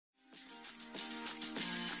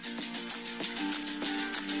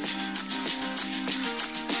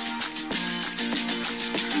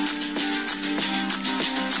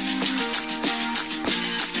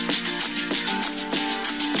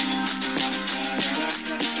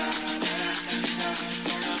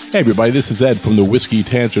Hey everybody, this is Ed from the Whiskey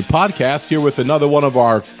Tangent Podcast here with another one of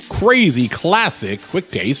our crazy classic quick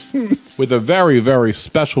tastes with a very, very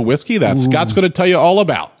special whiskey that Scott's going to tell you all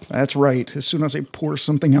about. That's right. As soon as I pour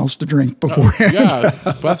something else to drink beforehand. Yeah,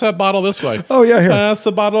 pass that bottle this way. Oh, yeah, here. That's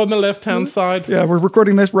the bottle on the left-hand side. Yeah, we're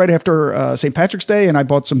recording this right after St. Patrick's Day, and I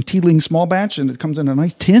bought some Teeling small batch, and it comes in a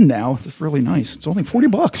nice tin now. It's really nice. It's only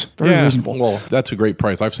 $40. Very reasonable. Well, that's a great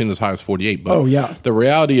price. I've seen as high as 48. But the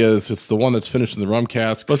reality is it's the one that's finished in the rum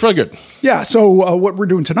cask. But it's really good. Yeah, so what we're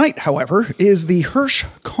doing tonight, however, is the Hirsch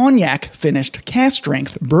cognac-finished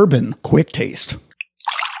cask-strength bourbon quick taste.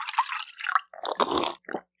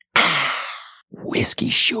 Whiskey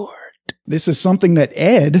short. This is something that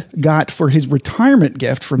Ed got for his retirement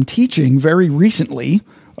gift from teaching very recently.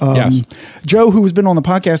 Yes. Joe, who has been on the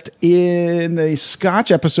podcast in the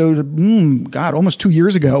Scotch episode, almost 2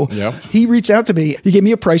 years ago, he reached out to me. He gave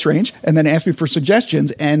me a price range and then asked me for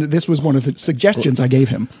suggestions, and this was one of the suggestions I gave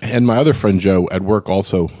him. And my other friend, Joe, at work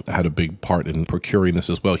also had a big part in procuring this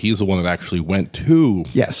as well. He's the one that actually went to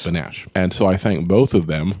Benash. And so I thank both of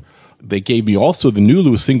them. They gave me also the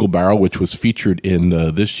Nulu single barrel, which was featured in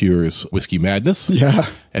this year's Whiskey Madness. Yeah.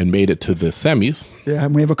 And made it to the semis. Yeah,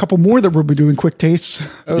 and we have a couple more that we'll be doing quick tastes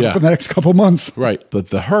for the next couple months. Right. But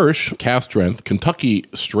the Hirsch cask strength Kentucky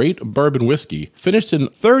straight bourbon whiskey finished in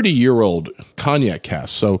 30-year-old cognac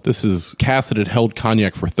cask. So this is cask that had held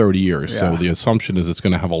cognac for 30 years. Yeah. So the assumption is it's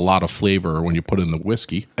going to have a lot of flavor when you put it in the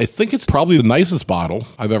whiskey. I think it's probably the nicest bottle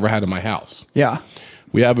I've ever had in my house. Yeah.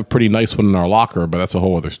 We have a pretty nice one in our locker, but that's a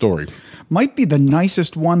whole other story. Might be the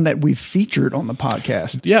nicest one that we've featured on the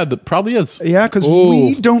podcast. Yeah, that probably is. Yeah, because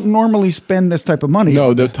we don't normally spend this type of money.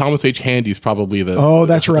 No, the Thomas H. Handy's probably the... Oh,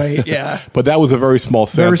 that's right, yeah. But that was a very small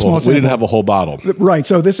sample. Very small sample. We didn't have a whole bottle. Right,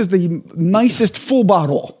 so this is the nicest full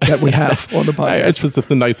bottle that we have on the podcast. It's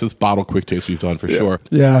the nicest bottle quick taste we've done for sure.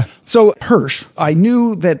 Yeah. So Hirsch, I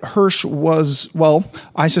knew that Hirsch was,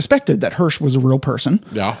 I suspected that Hirsch was a real person.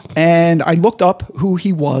 Yeah. And I looked up who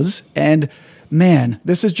he was, and man,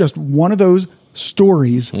 this is just one of those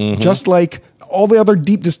stories, just like all the other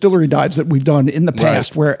deep distillery dives that we've done in the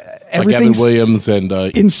past, where everything's like Evan Williams and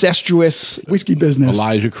incestuous whiskey business.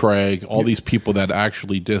 Elijah Craig, all these people that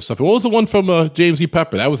actually did stuff. What was the one from James E.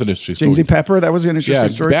 Pepper? That was an interesting story. James E. Pepper, that was an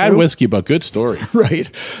interesting story. Bad whiskey, but good story. Right.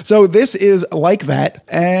 So this is like that.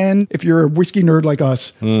 And if you're a whiskey nerd like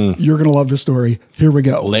us, you're going to love the story. Here we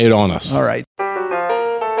go. Lay it on us. All right.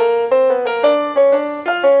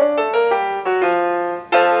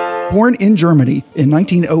 Born in Germany in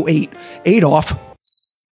 1908, Adolf.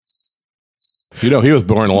 You know, he was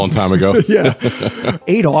born a long time ago.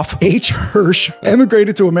 Adolf H. Hirsch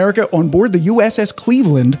emigrated to America on board the USS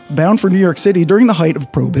Cleveland, bound for New York City during the height of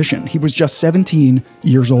Prohibition. He was just 17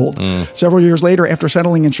 years old. Several years later, after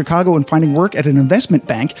settling in Chicago and finding work at an investment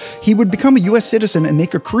bank, he would become a U.S. citizen and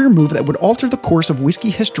make a career move that would alter the course of whiskey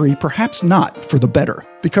history, perhaps not for the better.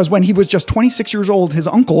 Because when he was just 26 years old, his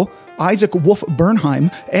uncle, Isaac Wolf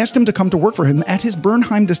Bernheim, asked him to come to work for him at his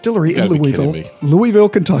Bernheim distillery in Louisville,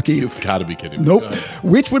 Kentucky. You've got to be kidding me. Nope.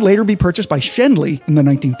 Which would later be purchased by Schenley in the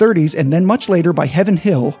 1930s and then much later by Heaven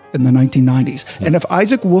Hill in the 1990s. And if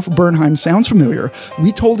Isaac Wolf Bernheim sounds familiar,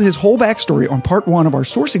 we told his whole backstory on part 1 of our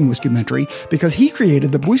sourcing whiskymentary because he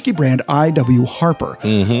created the whiskey brand I.W. Harper,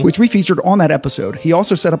 which we featured on that episode. He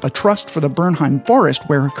also set up a trust for the Bernheim Forest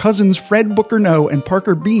where cousins Fred Booker-Noe and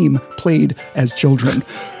Parker Beam played as children.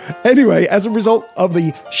 Anyway, as a result of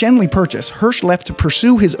the Schenley purchase, Hirsch left to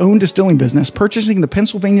pursue his own distilling business, purchasing the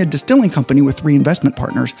Pennsylvania Distilling Company with 3 investment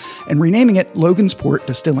partners and renaming it Logansport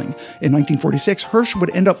Distilling. In 1946, Hirsch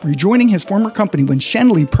would end up rejoining his former company when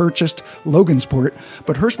Schenley purchased Logansport,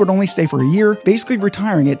 but Hirsch would only stay for a year, basically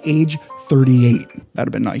retiring at age 38. That'd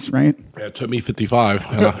have been nice, right? Yeah, it took me 55,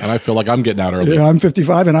 and I feel like I'm getting out early. Yeah, I'm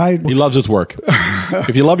 55, and He loves his work.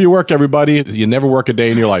 If you love your work, everybody, you never work a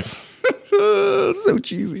day in your life. So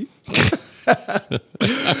cheesy.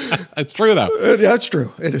 It's true, though. Yeah, it's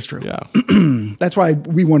true. It is true. Yeah. That's why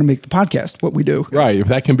we want to make the podcast what we do. Right. If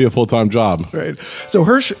that can be a full-time job. Right. So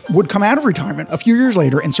Hirsch would come out of retirement a few years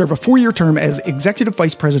later and serve a 4-year term as executive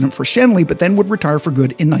vice president for Schenley, but then would retire for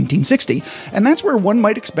good in 1960. And that's where one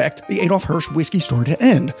might expect the Adolf Hirsch whiskey story to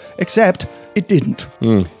end. Except it didn't.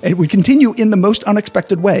 It would continue in the most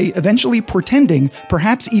unexpected way, eventually portending,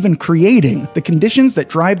 perhaps even creating, the conditions that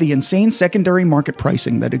drive the insane secondary market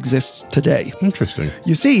pricing that exists today. Interesting.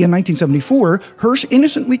 You see, in 1974, Hirsch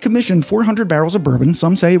innocently commissioned 400 barrels of bourbon,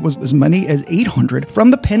 some say it was as many as 800,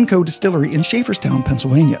 from the Penco distillery in Schaefferstown,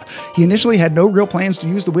 Pennsylvania. He initially had no real plans to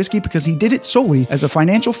use the whiskey because he did it solely as a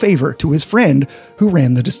financial favor to his friend who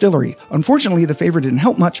ran the distillery. Unfortunately, the favor didn't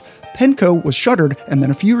help much. Penco was shuttered, and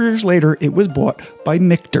then a few years later, it was bought by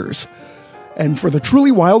Michter's. And for the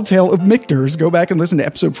truly wild tale of Michter's, go back and listen to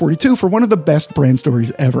episode 42 for one of the best brand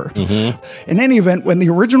stories ever. In any event, when the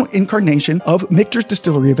original incarnation of Michter's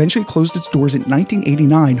distillery eventually closed its doors in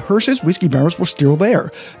 1989, Hirsch's whiskey barrels were still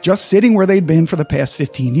there, just sitting where they'd been for the past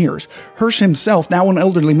 15 years. Hirsch himself, now an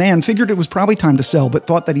elderly man, figured it was probably time to sell, but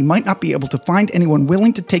thought that he might not be able to find anyone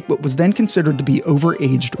willing to take what was then considered to be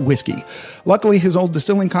overaged whiskey. Luckily, his old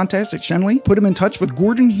distilling contacts at Shenley put him in touch with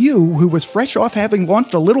Gordon Hugh, who was fresh off having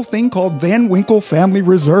launched a little thing called Van Winkle Family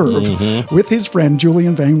Reserve with his friend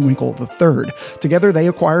Julian Van Winkle III. Together, they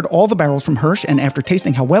acquired all the barrels from Hirsch, and after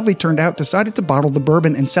tasting how well they turned out, decided to bottle the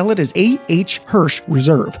bourbon and sell it as A.H. Hirsch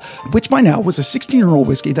Reserve, which by now was a 16-year-old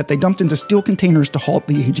whiskey that they dumped into steel containers to halt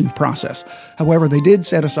the aging process. However, they did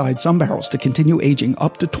set aside some barrels to continue aging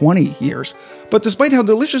up to 20 years. But despite how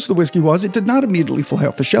delicious the whiskey was, it did not immediately fly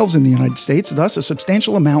off the shelves in the United States. Thus, a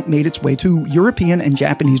substantial amount made its way to European and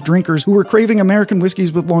Japanese drinkers who were craving American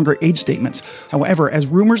whiskeys with longer age statements. However, as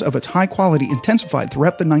rumors of its high quality intensified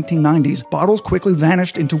throughout the 1990s, bottles quickly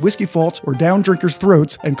vanished into whiskey vaults or down drinkers'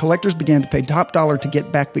 throats, and collectors began to pay top dollar to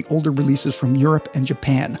get back the older releases from Europe and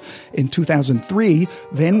Japan. In 2003,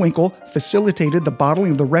 Van Winkle facilitated the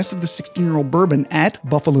bottling of the rest of the 16-year-old bourbon at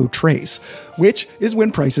Buffalo Trace, which is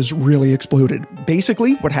when prices really exploded.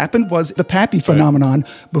 Basically, what happened was the Pappy phenomenon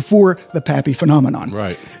before the Pappy phenomenon.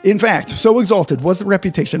 Right. In fact, so exalted was the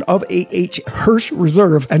reputation of A.H. Hirsch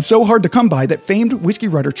Reserve and so hard to come by that famed whiskey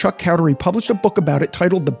writer Chuck Cowdery published a book about it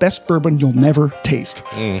titled The Best Bourbon You'll Never Taste.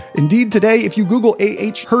 Indeed, today, if you Google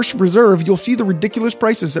A.H. Hirsch Reserve, you'll see the ridiculous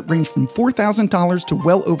prices that range from $4,000 to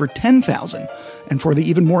well over $10,000. And for the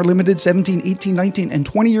even more limited 17, 18, 19, and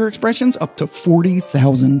 20-year expressions, up to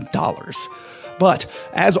 $40,000. But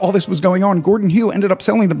as all this was going on, Gordon Hugh ended up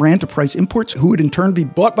selling the brand to Price Imports, who would in turn be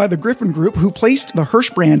bought by the Griffin Group, who placed the Hirsch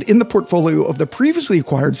brand in the portfolio of the previously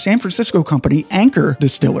acquired San Francisco company Anchor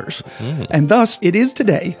Distillers. And thus, it is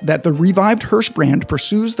today that the revived Hirsch brand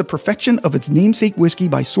pursues the perfection of its namesake whiskey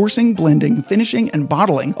by sourcing, blending, finishing, and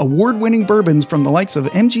bottling award-winning bourbons from the likes of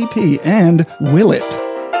MGP and Willet.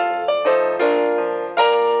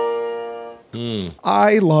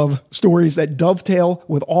 I love stories that dovetail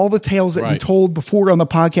with all the tales that we told before on the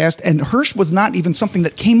podcast. And Hirsch was not even something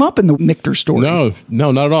that came up in the Michter story. No,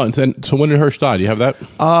 not at all. And so when did Hirsch die? Do you have that?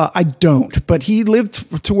 I don't. But he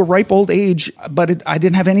lived to a ripe old age. But I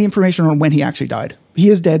didn't have any information on when he actually died. He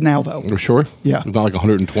is dead now, though. You're sure? Yeah. Not like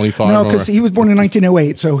 125? No, because he was born in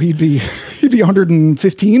 1908, so he'd be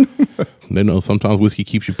 115. They know sometimes whiskey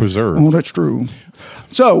keeps you preserved. Oh, that's true.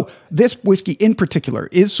 So this whiskey in particular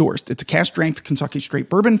is sourced. It's a cask strength Kentucky straight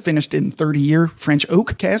bourbon finished in 30-year French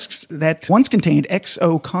oak casks that once contained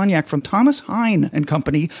XO cognac from Thomas Hine and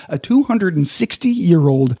Company, a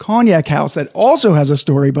 260-year-old cognac house that also has a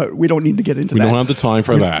story, but we don't need to get into that. We don't have the time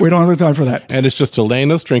for that. We don't have the time for that. And it's just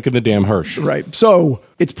Elena's drinking the damn Hirsch. Right. So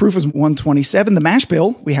its proof is 127. The mash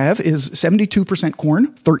bill we have is 72%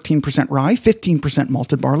 corn, 13% rye, 15%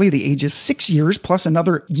 malted barley. The age is 6 years plus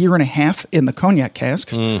another year and a half in the cognac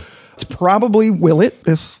cask. It's probably Willet,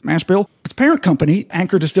 this mash bill. Its parent company,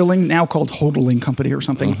 Anchor Distilling, now called Hodling Company or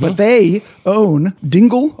something, but they own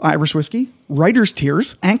Dingle Irish whiskey, Writer's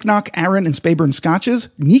Tears, Anknock, Arran, and Speyburn Scotches,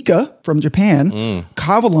 Nika from Japan,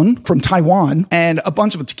 Kavalan from Taiwan, and a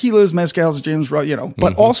bunch of tequilas, mezcals, gins,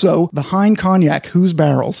 but also the Hine Cognac, whose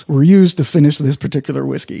barrels were used to finish this particular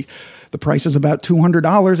whiskey. The price is about $200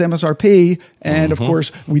 MSRP, and of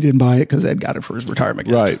course, we didn't buy it because Ed got it for his retirement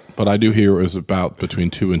gift. Right, but I do hear it was about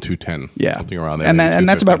between $2 and $210. Yeah, something around there, and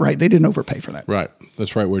that's about right. They didn't overpay for that. Right,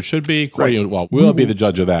 that's right where it should be. Right. Well, we'll be the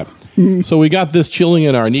judge of that. So we got this chilling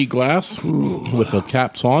in our neat glass with the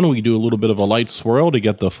caps on. We do a little bit of a light swirl to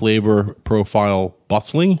get the flavor profile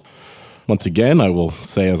bustling. Once again, I will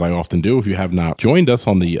say, as I often do, if you have not joined us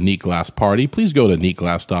on the Neat Glass party, please go to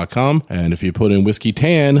neatglass.com. And if you put in Whiskey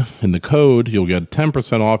Tan in the code, you'll get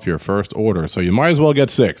 10% off your first order. So you might as well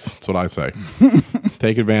get 6. That's what I say.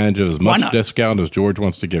 Take advantage of as much discount as George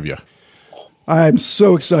wants to give you. I'm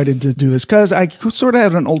so excited to do this because I sort of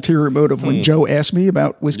had an ulterior motive when Joe asked me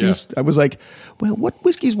about whiskeys. Yeah. I was like, well, what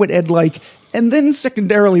whiskeys would Ed like? And then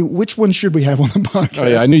secondarily, which ones should we have on the podcast? Oh,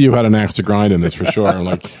 yeah, I knew you had an axe to grind in this for sure. I'm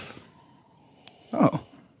like... Oh.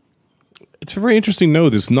 It's a very interesting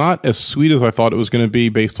note. It's not as sweet as I thought it was going to be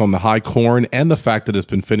based on the high corn and the fact that it's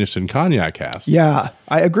been finished in cognac cask. Yeah,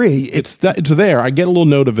 I agree. It's there. I get a little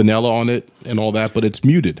note of vanilla on it and all that, but it's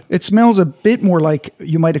muted. It smells a bit more like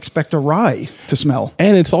you might expect a rye to smell.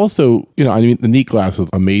 And it's also, the neat glass is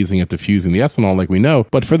amazing at diffusing the ethanol like we know,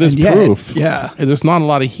 but for this proof, there's not a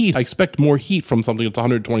lot of heat. I expect more heat from something that's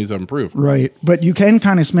 127 proof. Right, but you can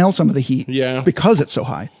kind of smell some of the heat because it's so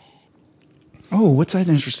high. Oh, what's that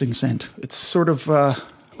interesting scent? It's sort of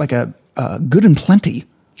like a Good and Plenty.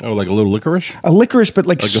 Oh, like a little licorice? A licorice, but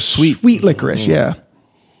like a sweet licorice, yeah.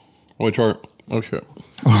 Which are, oh shit.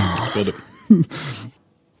 Spilled it.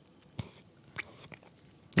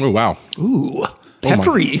 Oh, wow. Ooh,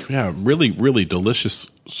 peppery. Yeah, really, really delicious,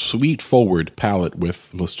 sweet forward palate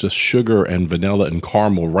with just sugar and vanilla and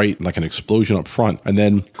caramel, right? Like an explosion up front. And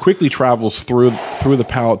then quickly travels through the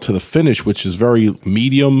palate to the finish, which is very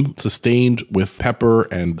medium, sustained with pepper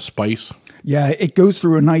and spice. Yeah, it goes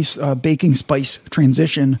through a nice baking spice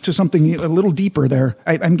transition to something a little deeper there.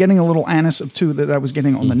 I'm getting a little anise, too, that I was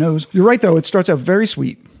getting on the nose. You're right, though. It starts out very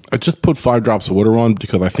sweet. I just put 5 drops of water on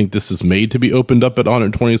because I think this is made to be opened up at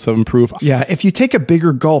 127 proof. Yeah, if you take a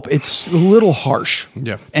bigger gulp, it's a little harsh.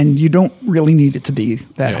 Yeah. And you don't really need it to be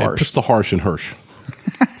that harsh. It puts the harsh in Hirsch.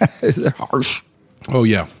 Harsh. Oh,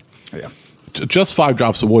 yeah. Yeah. Just 5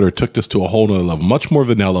 drops of water took this to a whole nother level. Much more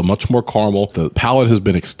vanilla, much more caramel. The palate has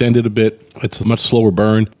been extended a bit. It's a much slower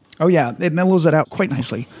burn. Oh, yeah. It mellows it out quite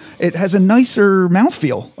nicely. It has a nicer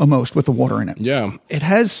mouthfeel almost with the water in it. Yeah. It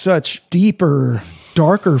has such deeper,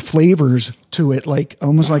 darker flavors to it, like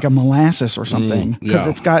almost like a molasses or something. Because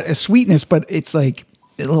it's got a sweetness, but it's like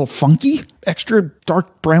a little funky. Extra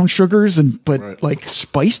dark brown sugars, but like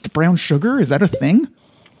spiced brown sugar. Is that a thing?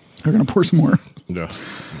 We're going to pour some more. Yeah.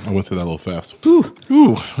 I went through that a little fast. Ooh.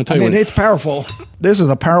 I mean, it's powerful. This is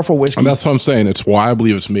a powerful whiskey. And that's what I'm saying. It's why I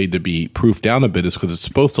believe it's made to be proofed down a bit, is because it's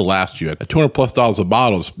supposed to last you at $200+ a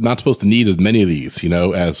bottle. It's not supposed to need as many of these,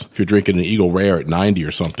 as if you're drinking an Eagle Rare at 90 or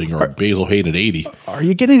something, or a Basil Hayden at 80. Are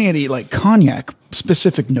you getting any like cognac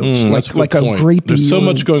specific notes, like a grapey? There's so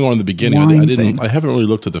much going on in the beginning. I haven't really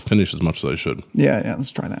looked at the finish as much as I should. Yeah. Let's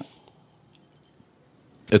try that.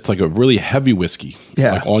 It's like a really heavy whiskey,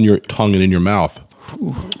 like on your tongue and in your mouth.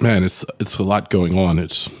 Ooh. Man, it's a lot going on.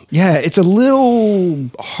 It's a little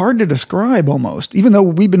hard to describe almost, even though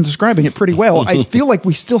we've been describing it pretty well. I feel like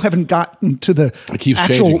we still haven't gotten to the it keeps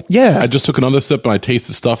actual changing. Yeah. I just took another sip and I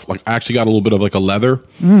tasted stuff like I actually got a little bit of like a leather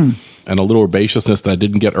and a little herbaceousness that I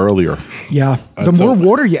didn't get earlier. Yeah. The more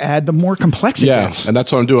water you add, the more complex it gets. And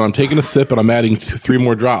that's what I'm doing. I'm taking a sip and I'm adding 3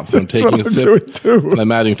 more drops. I'm taking a sip and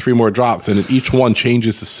I'm adding 3 more drops, and each one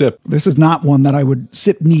changes the sip. This is not one that I would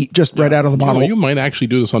sip neat just right out of the bottle. You might actually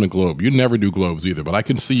do this on a globe. You never do globes either, but I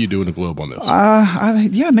can see you doing a globe on this.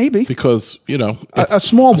 Yeah, maybe. Because, a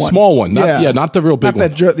small one. A small one. Not the real big one.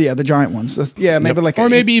 The giant ones. Maybe like or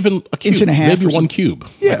maybe even a cube. Inch and a half. Maybe 1 cube.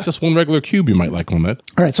 Yeah. Like just 1 regular cube you might like on that.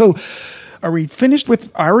 All right, so are we finished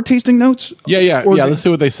with our tasting notes? Yeah. Let's see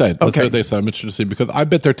what they said. Let's see what they said. I'm interested to see, because I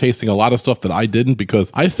bet they're tasting a lot of stuff that I didn't, because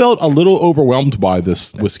I felt a little overwhelmed by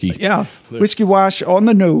this whiskey. Yeah. Whiskey wash on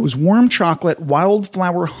the nose, warm chocolate,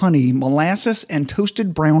 wildflower honey, molasses, and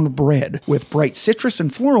toasted brown bread with bright citrus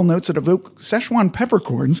and floral notes that evoke Szechuan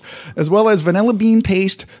peppercorns, as well as vanilla bean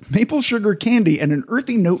paste, maple sugar candy, and an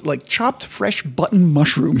earthy note like chopped fresh button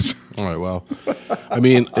mushrooms. All right, well, I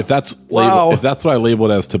mean, if that's what I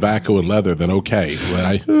labeled as tobacco and leather, then okay. But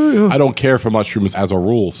I don't care for mushrooms as a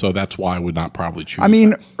rule, so that's why I would not probably choose. I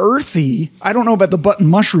mean, earthy, I don't know about the button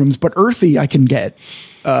mushrooms, but earthy I can get.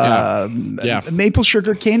 Maple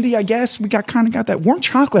sugar candy, I guess. We kind of got that. Warm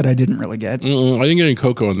chocolate I didn't really get. I didn't get any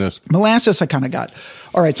cocoa in this. Molasses I kind of got.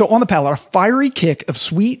 All right, so on the palate, a fiery kick of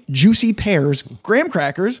sweet, juicy pears, graham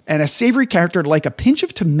crackers, and a savory character like a pinch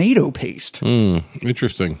of tomato paste.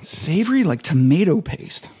 Interesting. Savory like tomato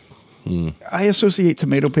paste. I associate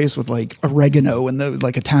tomato paste with like oregano and the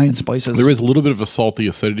like Italian spices. There is a little bit of a salty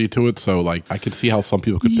acidity to it, so like I could see how some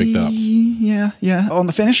people could pick that up. Yeah. On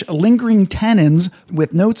the finish, lingering tannins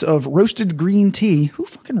with notes of roasted green tea. Who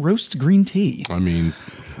fucking roasts green tea? I mean,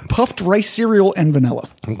 puffed rice cereal and vanilla.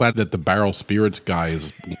 I'm glad that the barrel spirits guy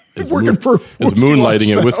is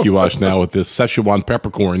moonlighting at Whiskey Wash now with his Szechuan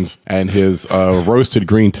peppercorns and his roasted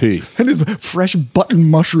green tea and his fresh button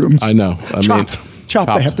mushrooms. I know.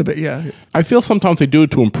 Chopped, they have to be, I feel sometimes they do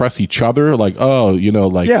it to impress each other, like,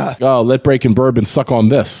 let breaking bourbon suck on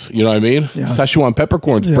this. You know what I mean? Yeah. Szechuan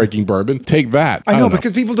peppercorns breaking bourbon. Take that. I know,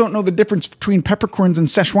 because people don't know the difference between peppercorns and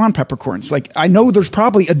Szechuan peppercorns. Like, I know there's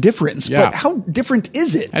probably a difference, but how different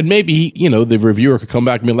is it? And maybe, the reviewer could come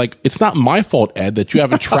back and be like, it's not my fault, Ed, that you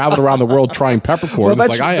haven't traveled around the world trying peppercorns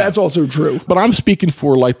like I have. That's also true. But I'm speaking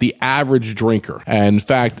for like the average drinker. And in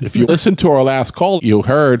fact, if you listen to our last call, you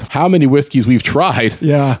heard how many whiskeys we've tried. right?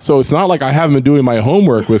 Yeah. So it's not like I haven't been doing my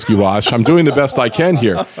homework, Whiskey Wash. I'm doing the best I can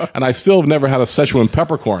here. And I still have never had a Szechuan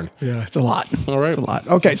peppercorn. Yeah, it's a lot. All right. It's a lot.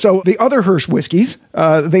 Okay, so the other Hirsch whiskeys,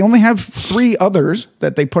 they only have 3 others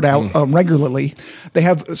that they put out regularly. They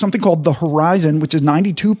have something called the Horizon, which is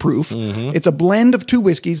 92 proof. It's a blend of 2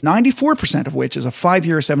 whiskeys, 94% of which is a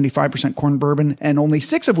 5-year 75% corn bourbon, and only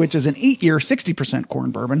 6 of which is an 8-year 60%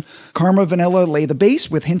 corn bourbon. Karma Vanilla lay the base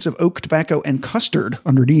with hints of oak, tobacco, and custard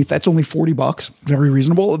underneath. That's only $40. Very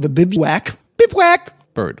reasonable. The Bivouac.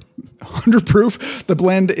 Bird. 100 proof. The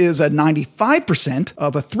blend is a 95%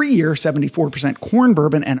 of a 3-year 74% corn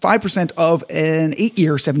bourbon and 5% of an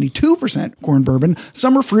 8-year 72% corn bourbon.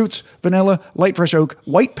 Summer fruits, vanilla, light fresh oak,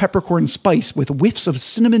 white peppercorn spice with whiffs of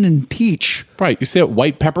cinnamon and peach. Right. You see that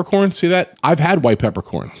white peppercorn? See that? I've had white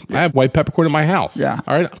peppercorn. I have white peppercorn in my house. Yeah.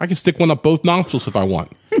 All right. I can stick one up both nostrils if I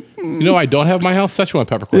want. You know, I don't have in my house Szechuan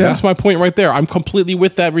peppercorn. Yeah. That's my point right there. I'm completely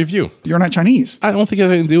with that review. You're not Chinese. I don't think it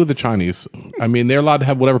has anything to do with the Chinese. I mean, they're allowed to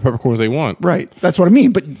have whatever peppercorns they want. Right. That's what I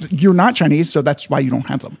mean. But you're not Chinese, so that's why you don't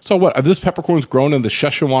have them. So what? Are this peppercorns grown in the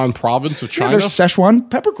Sichuan province of China? Yeah, they're Szechuan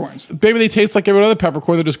peppercorns. Maybe they taste like every other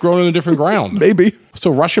peppercorn. They're just grown in a different ground. Maybe.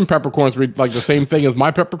 So Russian peppercorns are like the same thing as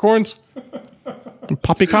my peppercorns?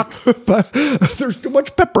 Poppycock? But there's too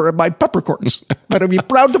much pepper in my peppercorns. But I'd be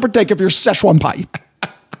proud to partake of your Szechuan pie.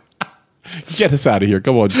 Get us out of here.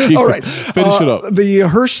 Come on. Just keep All right. Finish it up. The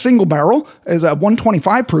Hirsch single barrel is a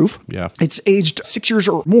 125 proof. Yeah. It's aged 6 years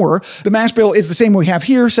or more. The mash bill is the same we have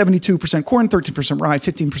here. 72% corn, 13% rye,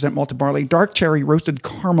 15% malted barley, dark cherry, roasted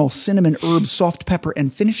caramel, cinnamon, herbs, soft pepper,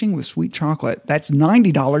 and finishing with sweet chocolate. That's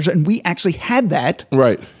 $90. And we actually had that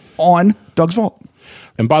on Doug's Vault.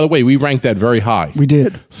 And by the way, we ranked that very high. We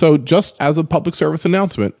did. So just as a public service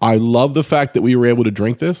announcement, I love the fact that we were able to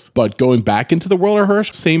drink this, but going back into the world of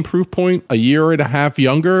Hirsch, same proof point, a year and a half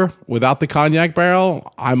younger, without the cognac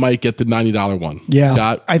barrel, I might get the $90 one. Yeah.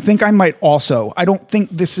 Scott? I think I might also. I don't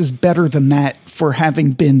think this is better than that for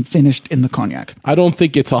having been finished in the cognac. I don't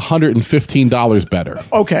think it's $115 better.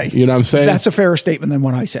 Okay. You know what I'm saying? That's a fairer statement than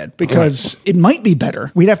what I said, because it might be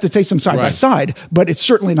better. We'd have to take them side by side, but it's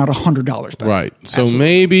certainly not $100 better. Right. So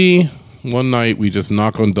maybe one night we just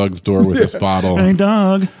knock on Doug's door with this bottle. Hey,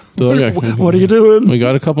 Doug. Doug, what are you doing? We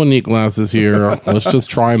got a couple neat glasses here. Let's just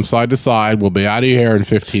try them side to side. We'll be out of here in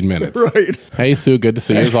 15 minutes. Right. Hey, Sue. Good to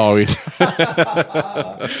see you as always.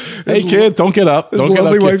 Hey, kids. Don't get up. Don't get up.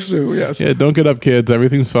 Lovely wife, Sue. Yes. Yeah, don't get up, kids.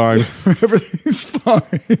 Everything's fine. Everything's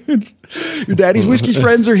fine. Your daddy's whiskey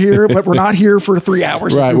friends are here, but we're not here for 3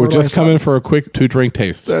 hours. Right. We're just coming for a quick 2-drink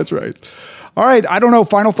taste. That's right. All right. I don't know.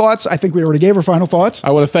 Final thoughts? I think we already gave our final thoughts. I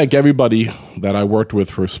want to thank everybody that I worked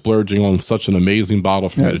with for splurging on such an amazing bottle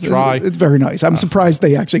for me to try. It's very nice. I'm surprised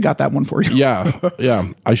they actually got that one for you. Yeah.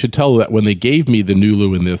 Yeah. I should tell that when they gave me the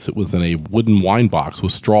Nulu in this, it was in a wooden wine box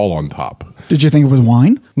with straw on top. Did you think it was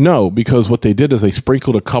wine? No, because what they did is they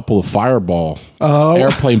sprinkled a couple of Fireball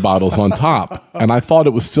airplane bottles on top. And I thought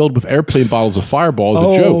it was filled with airplane bottles of Fireball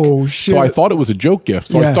as a joke. Shit. So I thought it was a joke gift.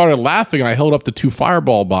 So I started laughing and I held up the 2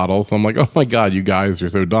 Fireball bottles. I'm like, oh my God, you guys are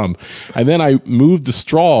so dumb. And then I moved the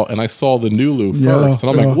straw and I saw the Nulu first. And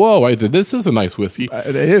I'm like, whoa, this is a nice whiskey.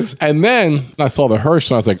 It is. And then I saw the Hirsch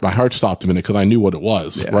and I was like, my heart stopped a minute because I knew what it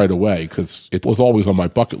was right away, because it was always on my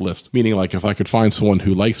bucket list. Meaning, like, if I could find someone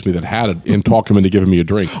who likes me that had it and talk them into giving me a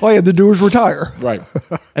drink. All you had to do was retire. Right.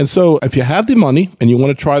 And so if you have the money and you want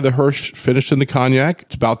to try the Hirsch finished in the cognac,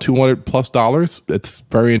 it's about $200+. It's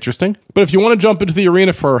very interesting. But if you want to jump into the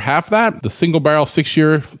arena for half that, the single barrel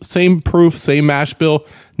 6-year, same proof, same mash bill,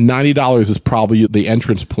 $90 is probably the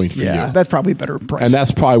entrance point for you. Yeah, that's probably a better price. And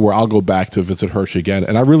that's probably where I'll go back to visit Hirsch again.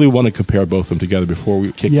 And I really want to compare both of them together before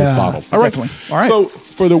we kick this bottle. All right. Definitely. All right. So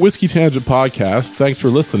for the Whiskey Tangent podcast, thanks for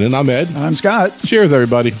listening. I'm Ed. I'm Scott. Cheers,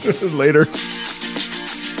 everybody. Later.